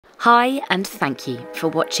Hi and thank you for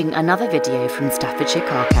watching another video from Staffordshire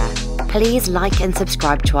Car Care. Please like and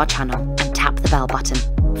subscribe to our channel and tap the bell button.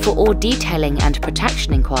 For all detailing and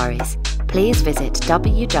protection inquiries, please visit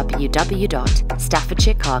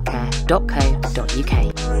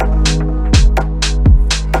www.staffordshirecarcare.co.uk.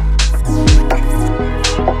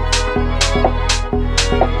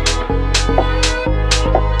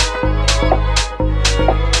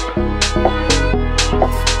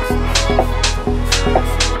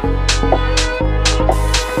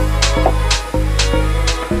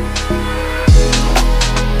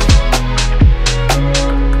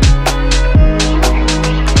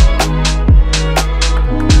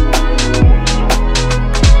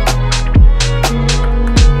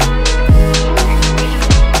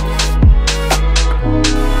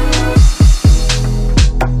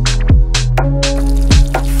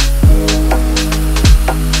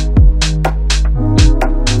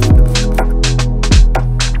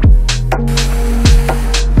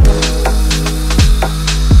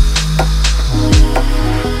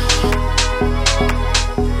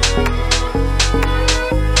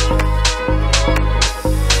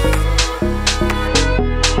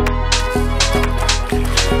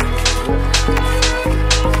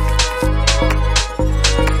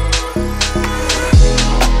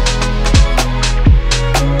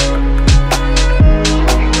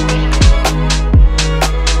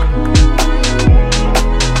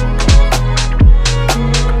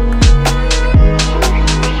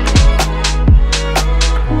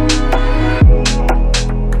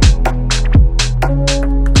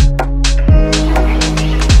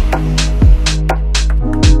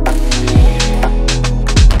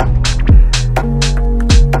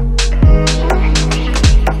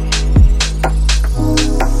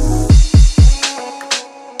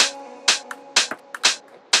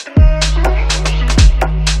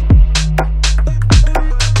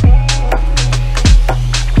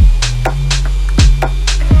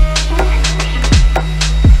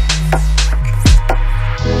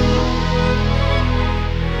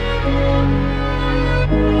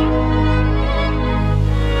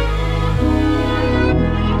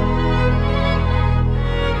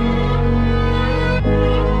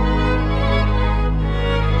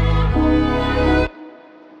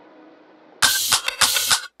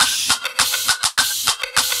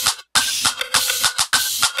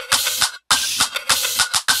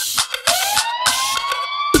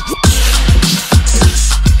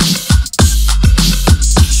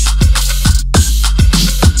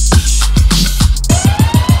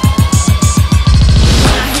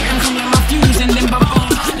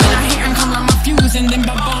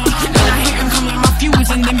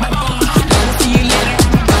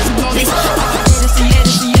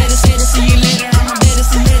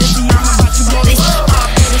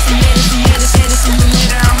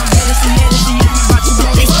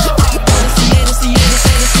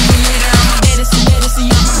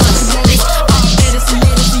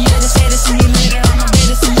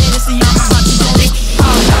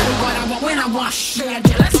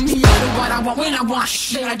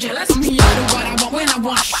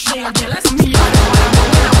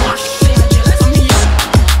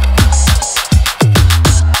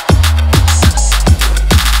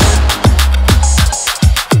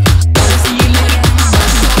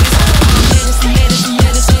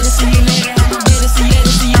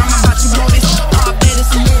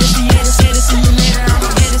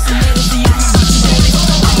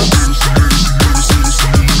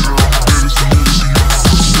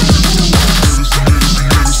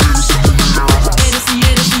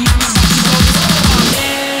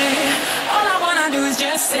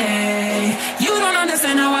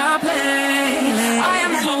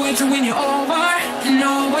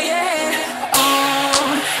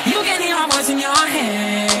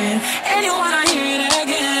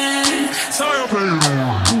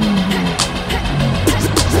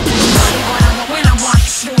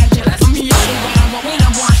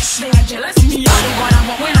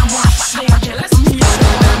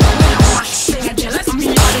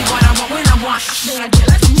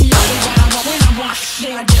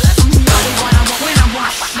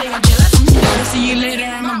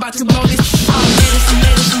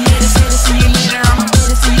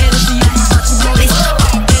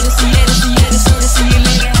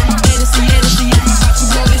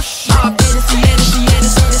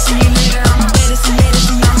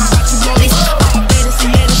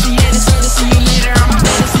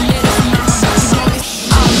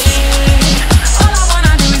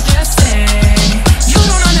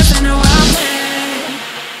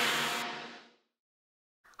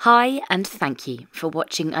 Hi and thank you for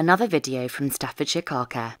watching another video from Staffordshire Car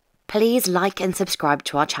Care. Please like and subscribe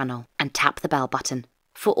to our channel and tap the bell button.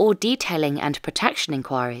 For all detailing and protection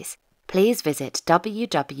inquiries, please visit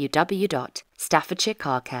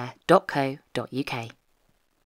www.staffordshirecarcare.co.uk.